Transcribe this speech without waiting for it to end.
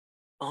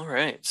All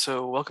right,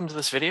 so welcome to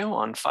this video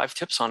on 5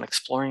 tips on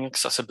exploring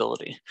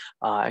accessibility.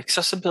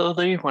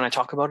 Accessibility, when I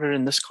talk about it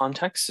in this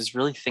context, is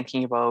really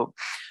thinking about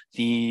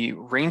the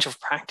range of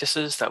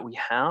practices that we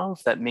have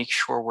that make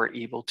sure we're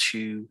able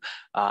to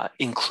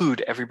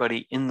include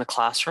everybody in the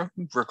classroom,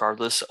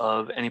 regardless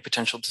of any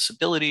potential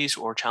disabilities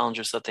or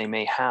challenges that they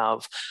may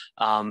have.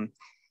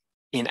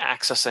 In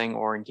accessing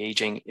or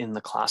engaging in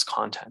the class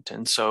content.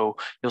 And so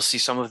you'll see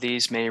some of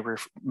these may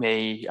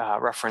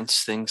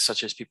reference things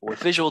such as people with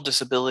visual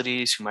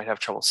disabilities who might have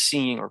trouble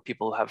seeing, or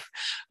people who have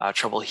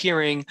trouble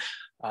hearing.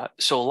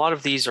 So a lot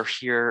of these are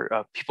here,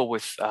 people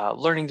with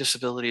learning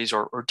disabilities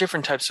or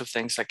different types of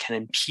things that can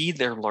impede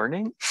their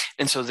learning.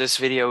 And so this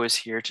video is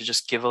here to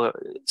just give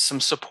some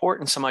support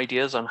and some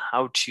ideas on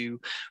how to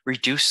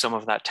reduce some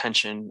of that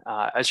tension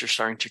as you're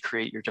starting to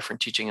create your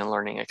different teaching and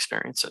learning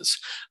experiences.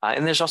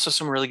 And there's also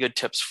some really good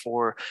tips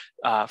for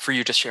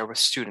you to share with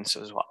students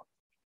as well.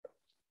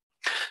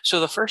 So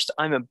the first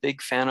I'm a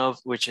big fan of,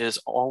 which is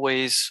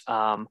always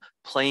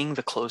playing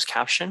the closed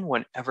caption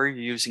whenever you're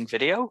using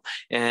video.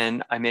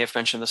 And I may have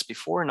mentioned this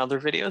before in other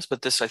videos,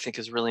 but this I think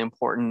is really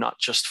important, not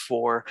just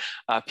for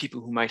people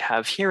who might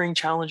have hearing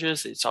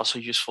challenges. It's also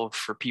useful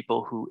for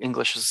people who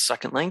English is a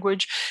second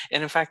language.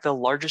 And in fact, the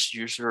largest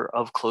user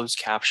of closed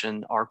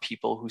caption are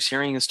people whose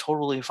hearing is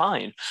totally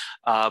fine,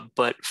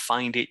 but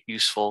find it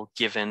useful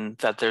given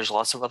that there's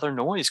lots of other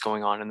noise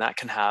going on and that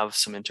can have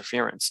some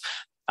interference.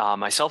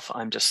 Myself,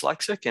 I'm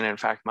dyslexic, and in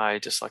fact, my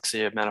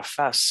dyslexia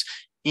manifests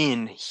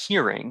in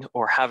hearing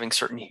or having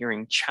certain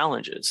hearing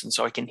challenges. And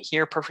so I can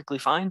hear perfectly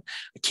fine.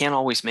 I can't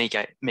always make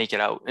it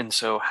out. And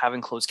so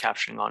having closed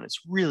captioning on is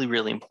really,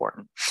 really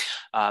important.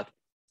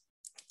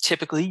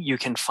 Typically, you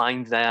can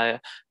find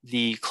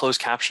the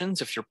closed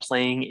captions if you're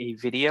playing a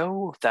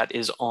video that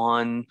is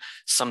on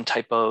some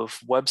type of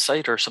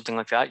website or something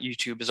like that.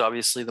 YouTube is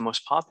obviously the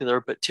most popular,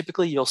 but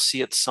typically you'll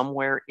see it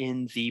somewhere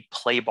in the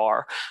play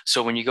bar.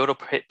 So when you go to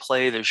hit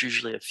play, there's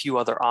usually a few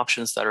other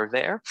options that are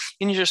there,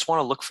 and you just want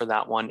to look for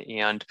that one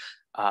and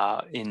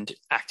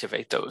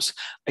activate those.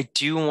 I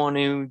do want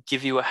to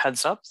give you a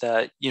heads up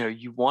that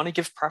you want to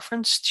give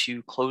preference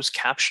to closed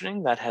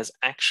captioning that has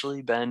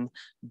actually been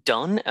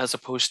done as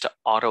opposed to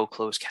auto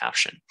closed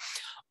caption.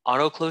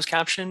 Auto closed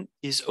caption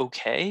is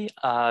okay.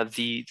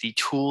 The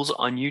tools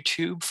on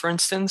YouTube, for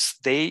instance,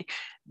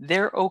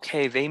 they're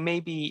okay. They may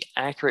be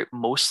accurate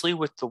mostly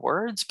with the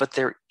words, but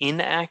they're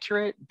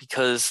inaccurate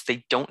because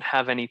they don't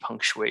have any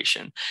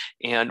punctuation.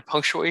 And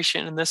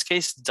punctuation in this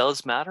case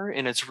does matter,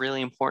 and it's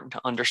really important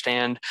to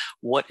understand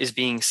what is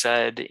being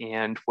said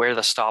and where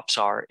the stops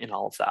are in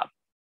all of that.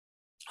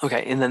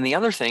 Okay, and then the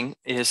other thing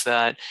is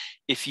that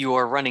if you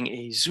are running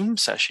a Zoom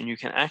session, you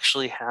can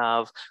actually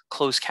have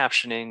closed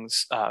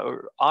captionings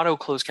or auto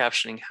closed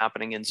captioning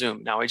happening in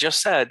Zoom. Now, I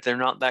just said they're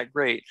not that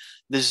great.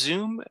 The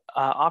Zoom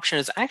option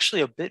is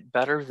actually a bit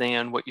better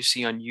than what you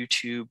see on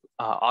YouTube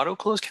auto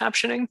closed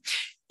captioning.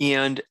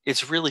 And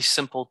it's really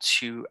simple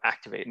to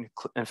activate.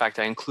 In fact,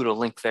 I include a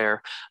link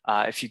there.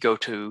 If you go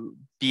to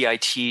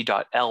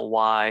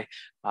bit.ly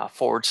 /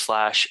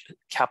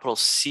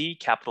 C,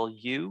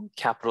 U,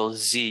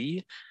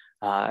 Z,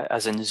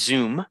 as in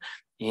Zoom,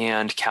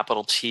 and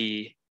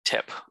T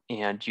tip,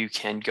 and you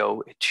can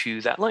go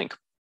to that link.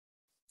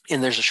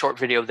 And there's a short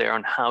video there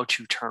on how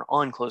to turn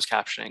on closed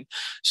captioning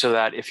so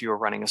that if you're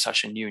running a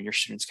session, you and your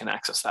students can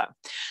access that.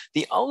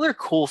 The other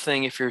cool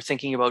thing, if you're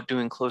thinking about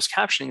doing closed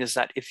captioning, is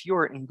that if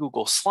you're in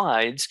Google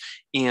Slides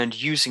and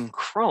using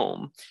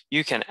Chrome,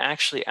 you can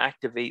actually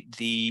activate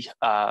the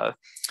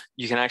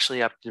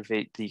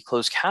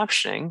closed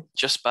captioning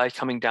just by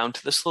coming down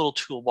to this little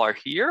toolbar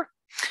here.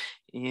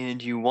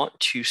 And you want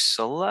to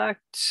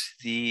select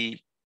the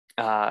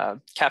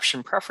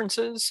caption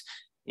preferences,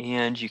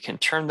 and you can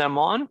turn them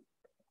on.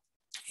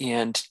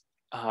 And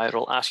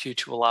it'll ask you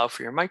to allow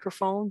for your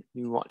microphone.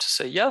 You want to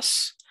say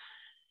yes.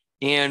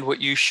 And what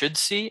you should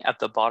see at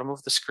the bottom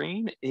of the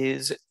screen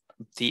is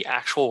the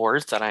actual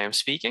words that I am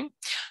speaking.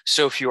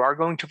 So if you are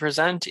going to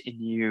present and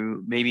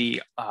you maybe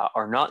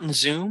are not in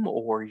Zoom,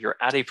 or you're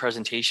at a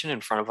presentation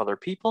in front of other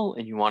people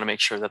and you want to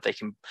make sure that they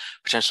can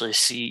potentially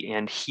see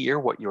and hear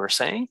what you are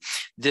saying,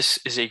 this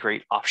is a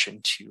great option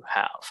to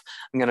have.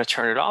 I'm going to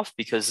turn it off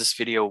because this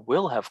video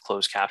will have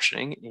closed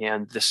captioning,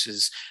 and this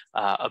is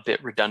a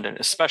bit redundant,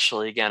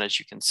 especially, again, as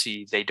you can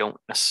see, they don't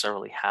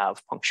necessarily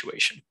have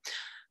punctuation.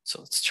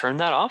 So let's turn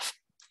that off.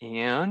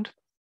 And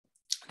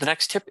the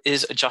next tip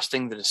is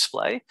adjusting the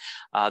display.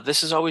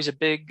 This is always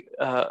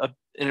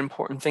an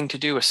important thing to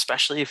do,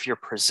 especially if you're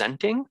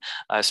presenting,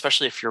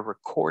 especially if you're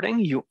recording.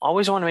 You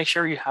always want to make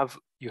sure you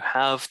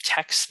have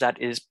text that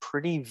is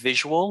pretty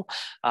visual,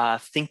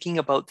 thinking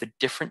about the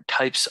different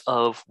types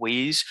of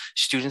ways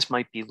students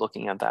might be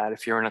looking at that.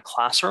 If you're in a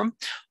classroom,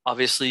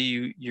 obviously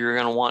you're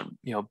going to want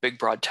big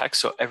broad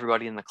text so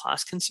everybody in the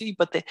class can see.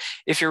 But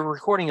if you're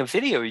recording a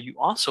video, you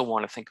also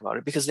want to think about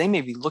it because they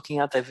may be looking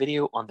at that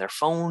video on their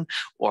phone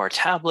or a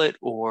tablet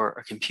or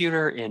a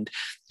computer, and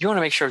you want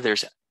to make sure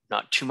there's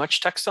not too much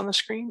text on the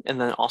screen,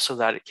 and then also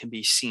that it can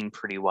be seen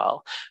pretty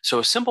well. So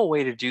a simple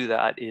way to do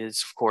that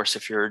is, of course,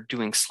 if you're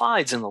doing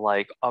slides and the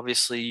like,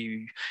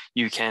 obviously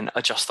you can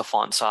adjust the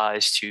font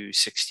size to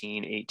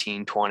 16,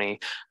 18, 20.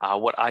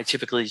 What I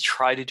typically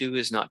try to do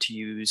is not to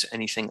use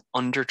anything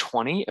under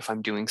 20 if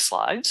I'm doing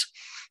slides,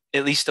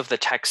 at least of the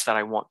text that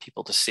I want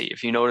people to see.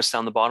 If you notice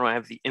down the bottom, I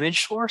have the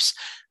image source.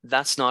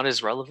 That's not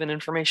as relevant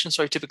information,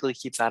 so I typically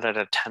keep that at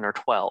a 10 or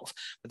 12.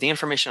 But the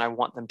information I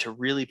want them to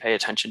really pay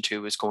attention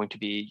to is going to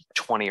be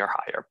 20 or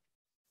higher.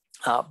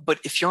 But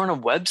if you're on a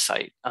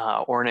website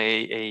or in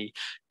a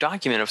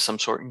document of some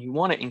sort and you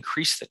want to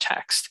increase the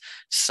text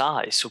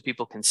size so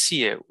people can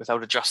see it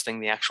without adjusting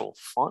the actual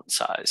font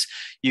size,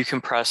 you can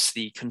press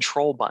the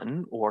Control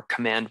button or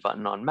Command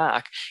button on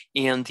Mac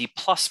and the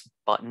plus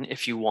button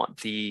if you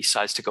want the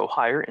size to go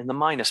higher and the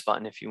minus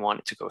button if you want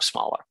it to go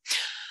smaller.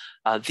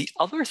 The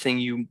other thing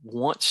you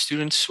want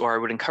students, or I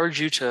would encourage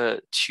you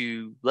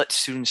to let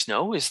students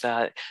know, is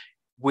that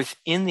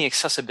within the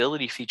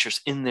accessibility features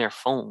in their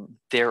phone,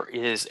 there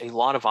is a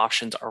lot of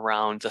options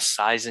around the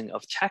sizing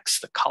of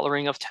text, the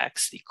coloring of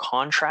text, the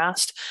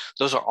contrast.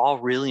 Those are all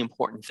really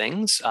important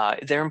things.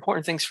 They're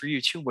important things for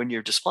you too when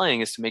you're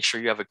displaying, is to make sure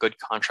you have a good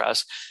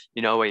contrast,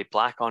 a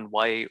black on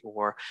white,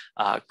 or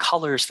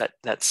colors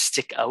that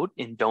stick out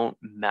and don't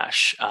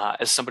mesh.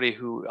 As somebody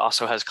who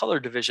also has color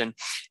division,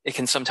 it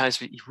can sometimes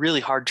be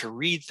really hard to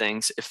read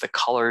things if the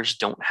colors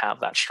don't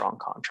have that strong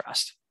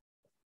contrast.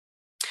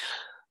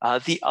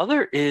 The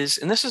other is,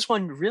 and this is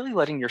one really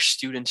letting your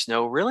students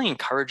know, really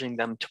encouraging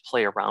them to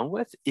play around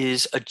with,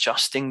 is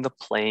adjusting the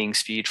playing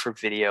speed for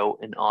video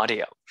and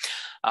audio.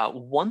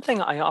 One thing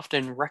I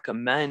often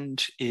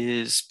recommend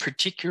is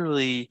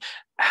particularly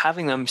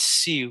having them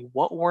see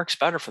what works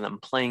better for them,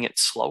 playing it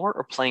slower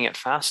or playing it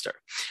faster.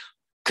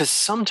 Because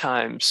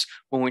sometimes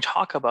when we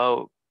talk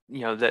about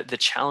the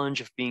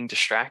challenge of being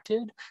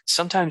distracted,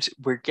 sometimes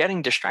we're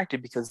getting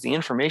distracted because the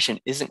information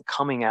isn't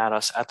coming at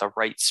us at the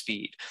right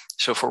speed.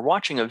 So if we're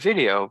watching a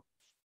video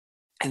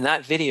and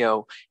that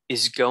video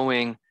is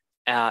going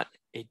at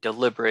a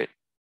deliberate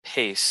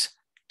pace,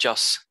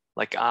 just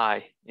like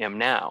I am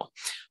now,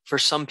 for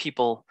some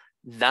people,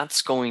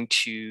 that's going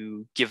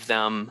to give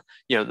them,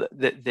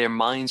 their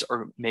minds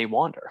may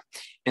wander.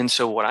 And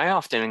so what I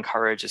often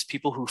encourage is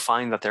people who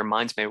find that their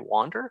minds may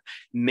wander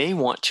may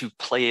want to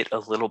play it a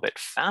little bit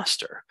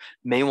faster,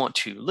 may want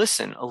to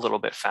listen a little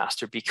bit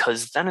faster,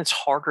 because then it's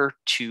harder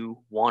to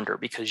wander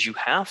because you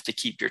have to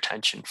keep your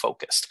attention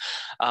focused.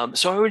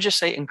 So I would just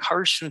say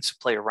encourage students to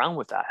play around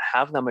with that,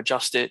 have them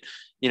adjust it,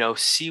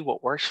 see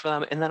what works for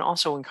them, and then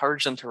also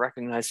encourage them to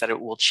recognize that it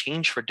will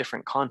change for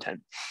different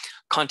content.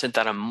 Content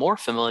that I'm more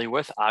familiar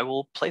with, I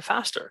will play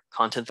faster.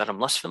 Content that I'm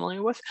less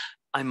familiar with,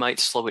 I might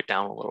slow it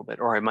down a little bit,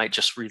 or I might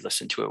just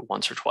re-listen to it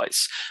once or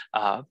twice.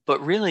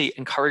 But really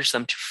encourage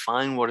them to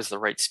find what is the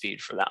right speed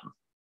for them.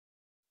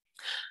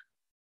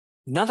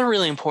 Another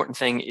really important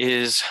thing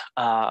is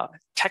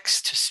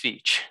text to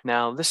speech.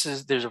 Now,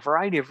 there's a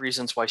variety of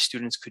reasons why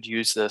students could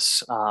use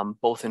this,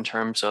 both in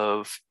terms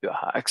of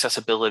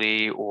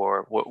accessibility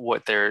or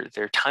what their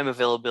time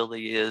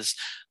availability is,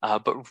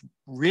 but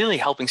really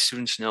helping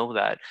students know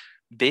that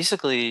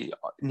basically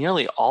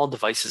nearly all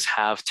devices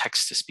have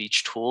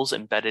text-to-speech tools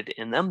embedded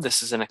in them.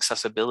 This is an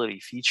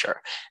accessibility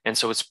feature. And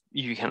so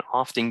you can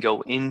often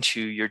go into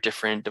your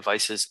different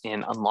devices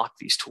and unlock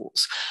these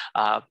tools.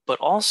 But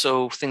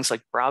also things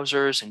like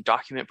browsers and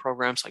document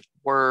programs like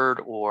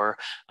Word or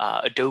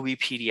Adobe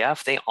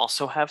PDF, they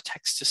also have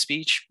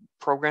text-to-speech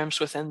programs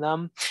within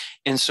them.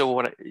 And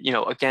so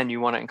again, you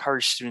want to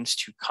encourage students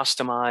to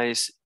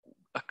customize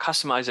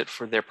it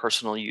for their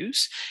personal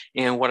use.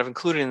 And what I've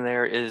included in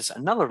there is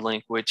another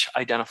link which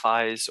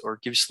identifies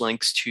or gives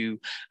links to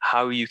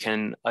how you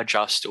can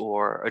adjust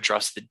or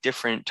address the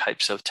different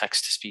types of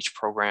text-to-speech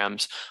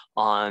programs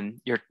on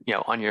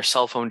your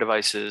cell phone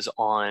devices,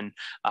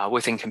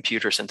 within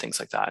computers and things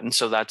like that. And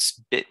so that's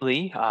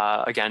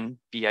bit.ly, again,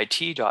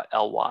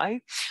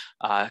 bit.ly,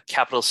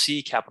 capital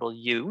C, capital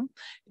U,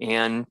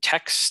 and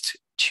text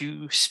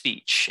to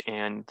speech,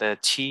 and the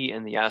T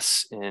and the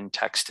S in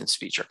text and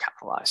speech are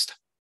capitalized.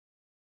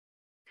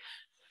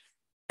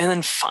 And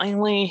then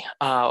finally,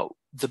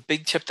 the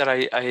big tip that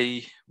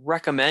I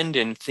recommend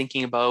in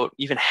thinking about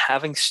even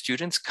having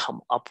students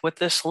come up with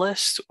this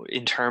list,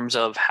 in terms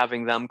of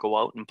having them go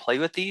out and play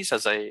with these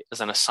as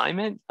an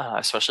assignment,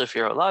 especially if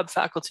you're a lab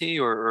faculty,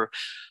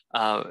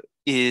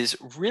 is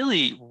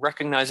really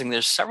recognizing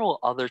there's several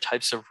other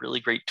types of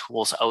really great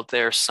tools out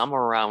there, some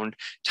around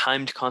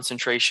timed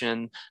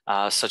concentration,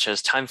 such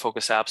as time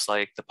focus apps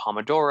like the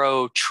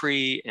Pomodoro,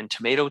 Tree, and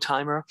Tomato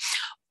Timer.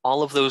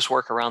 All of those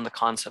work around the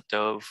concept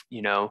of,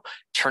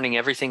 turning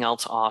everything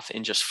else off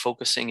and just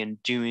focusing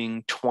and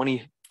doing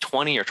 20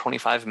 or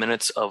 25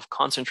 minutes of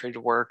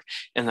concentrated work,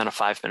 and then a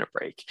 5-minute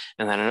break,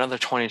 and then another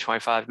 20,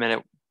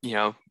 25-minute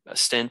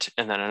stint,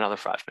 and then another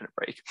 5-minute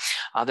break.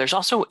 There's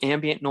also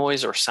ambient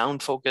noise or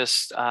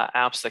sound-focused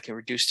apps that can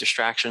reduce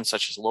distractions,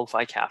 such as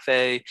Lo-Fi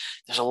Cafe.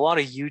 There's a lot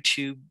of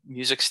YouTube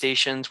music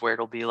stations where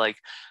it'll be like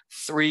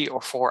 3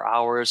 or 4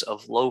 hours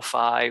of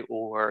lo-fi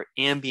or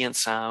ambient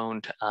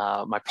sound.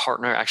 My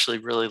partner actually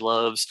really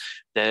loves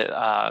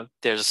that.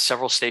 There's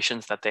several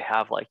stations that they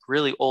have like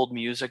really old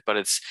music, but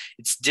it's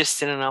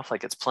distant enough,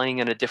 like it's playing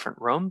in a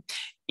different room.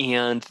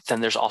 And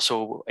then there's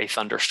also a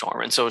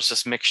thunderstorm. And so it's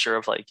this mixture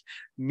of like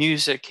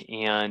music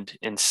and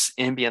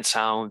ambient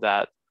sound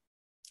that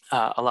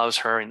allows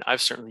her, and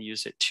I've certainly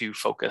used it to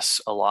focus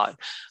a lot.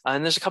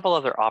 And there's a couple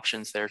other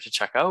options there to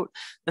check out.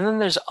 And then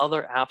there's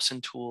other apps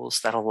and tools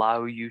that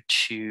allow you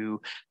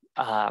to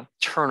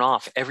turn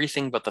off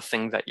everything but the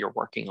thing that you're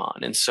working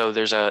on. And so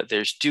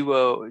there's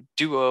Duo,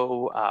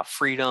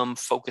 Freedom,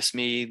 Focus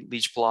Me,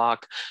 Leech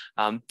Block.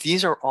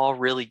 These are all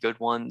really good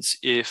ones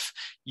if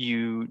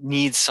you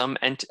need some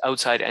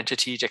outside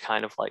entity to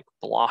kind of like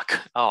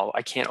block, oh,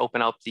 I can't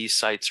open up these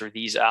sites or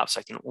these apps.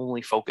 I can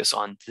only focus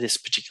on this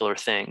particular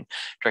thing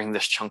during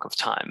this chunk of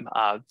time.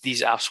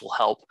 These apps will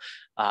help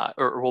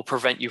or will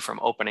prevent you from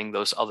opening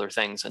those other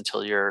things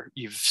until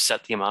you've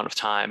set the amount of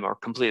time or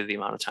completed the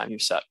amount of time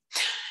you've set.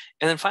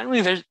 And then finally,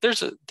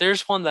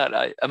 there's one that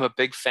I'm a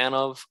big fan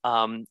of,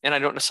 and I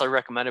don't necessarily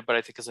recommend it, but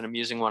I think is an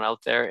amusing one out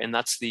there, and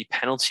that's the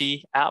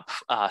penalty app,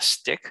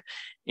 Stick.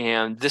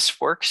 And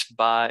this works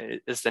by,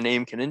 as the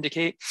name can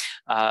indicate,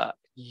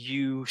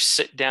 you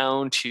sit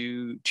down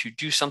to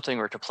do something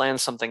or to plan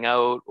something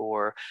out,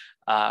 or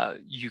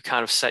you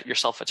kind of set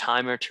yourself a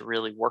timer to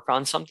really work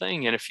on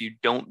something. And if you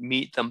don't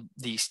meet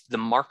the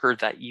marker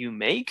that you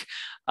make,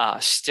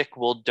 Stick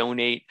will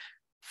donate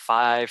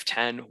 5,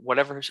 10,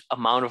 whatever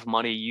amount of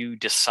money you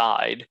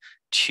decide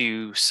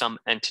to some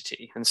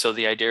entity. And so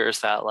the idea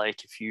is that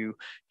like if you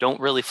don't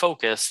really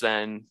focus,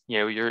 then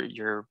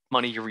your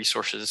money, your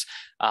resources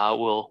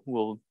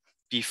will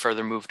be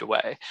further moved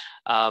away.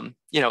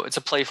 It's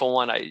a playful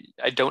one.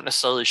 I don't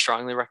necessarily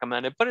strongly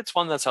recommend it, but it's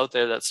one that's out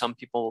there that some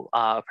people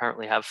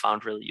apparently have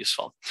found really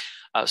useful.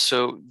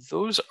 So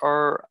those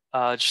are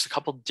just a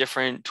couple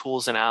different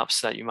tools and apps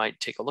that you might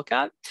take a look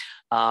at.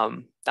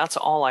 That's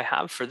all I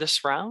have for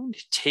this round.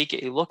 Take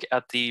a look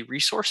at the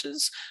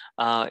resources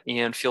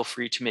and feel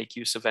free to make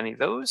use of any of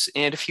those.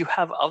 And if you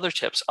have other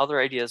tips,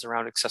 other ideas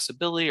around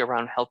accessibility,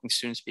 around helping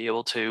students be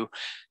able to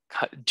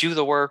do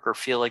the work or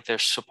feel like they're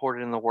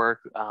supported in the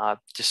work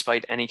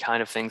despite any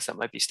kind of things that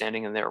might be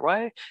standing in their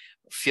way,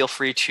 feel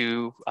free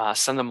to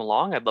send them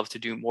along. I'd love to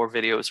do more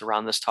videos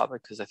around this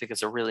topic because I think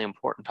it's a really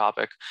important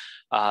topic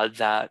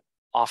that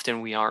often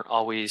we aren't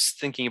always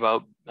thinking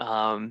about,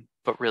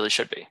 but really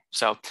should be.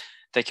 So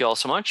thank you all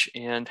so much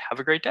and have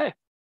a great day.